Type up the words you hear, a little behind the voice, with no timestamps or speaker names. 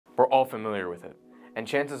We're all familiar with it, and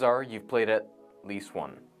chances are you've played at least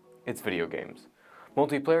one. It's video games.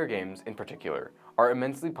 Multiplayer games, in particular, are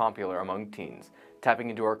immensely popular among teens,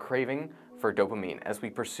 tapping into our craving for dopamine as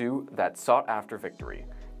we pursue that sought-after victory.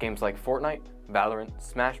 Games like Fortnite, Valorant,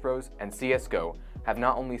 Smash Bros, and CSGO have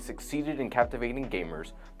not only succeeded in captivating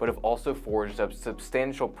gamers, but have also forged a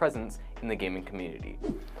substantial presence in the gaming community.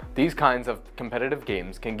 These kinds of competitive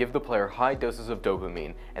games can give the player high doses of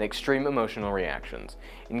dopamine and extreme emotional reactions.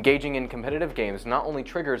 Engaging in competitive games not only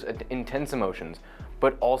triggers intense emotions,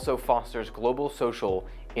 but also fosters global social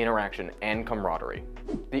interaction and camaraderie.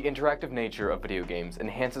 The interactive nature of video games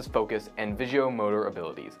enhances focus and visuomotor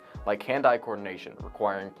abilities, like hand-eye coordination,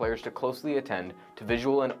 requiring players to closely attend to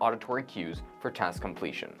visual and auditory cues for task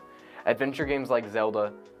completion. Adventure games like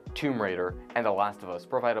Zelda, Tomb Raider, and The Last of Us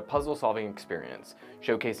provide a puzzle-solving experience,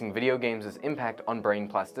 showcasing video games' impact on brain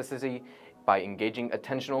plasticity by engaging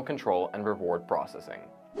attentional control and reward processing.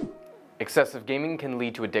 Excessive gaming can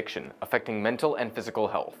lead to addiction, affecting mental and physical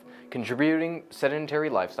health, contributing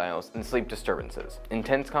sedentary lifestyles and sleep disturbances.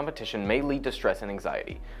 Intense competition may lead to stress and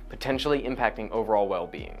anxiety, potentially impacting overall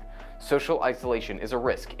well-being. Social isolation is a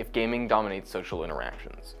risk if gaming dominates social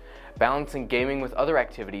interactions. Balancing gaming with other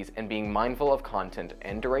activities and being mindful of content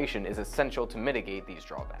and duration is essential to mitigate these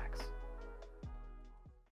drawbacks.